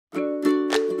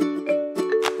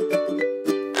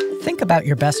Think about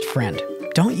your best friend.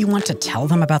 Don't you want to tell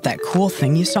them about that cool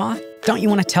thing you saw? Don't you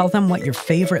want to tell them what your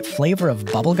favorite flavor of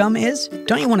bubblegum is?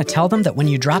 Don't you want to tell them that when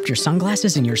you dropped your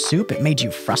sunglasses in your soup, it made you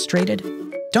frustrated?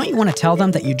 Don't you want to tell them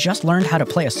that you just learned how to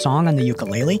play a song on the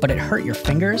ukulele, but it hurt your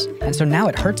fingers, and so now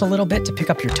it hurts a little bit to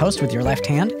pick up your toast with your left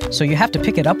hand, so you have to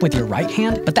pick it up with your right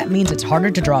hand, but that means it's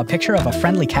harder to draw a picture of a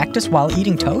friendly cactus while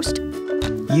eating toast?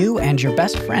 You and your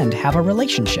best friend have a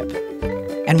relationship.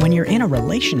 And when you're in a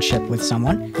relationship with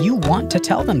someone, you want to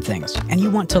tell them things, and you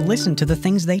want to listen to the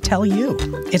things they tell you.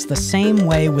 It's the same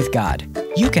way with God.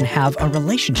 You can have a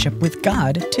relationship with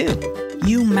God, too.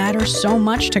 You matter so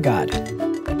much to God.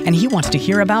 And He wants to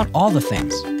hear about all the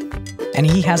things. And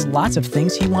He has lots of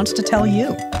things He wants to tell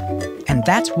you. And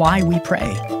that's why we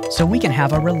pray, so we can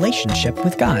have a relationship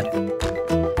with God.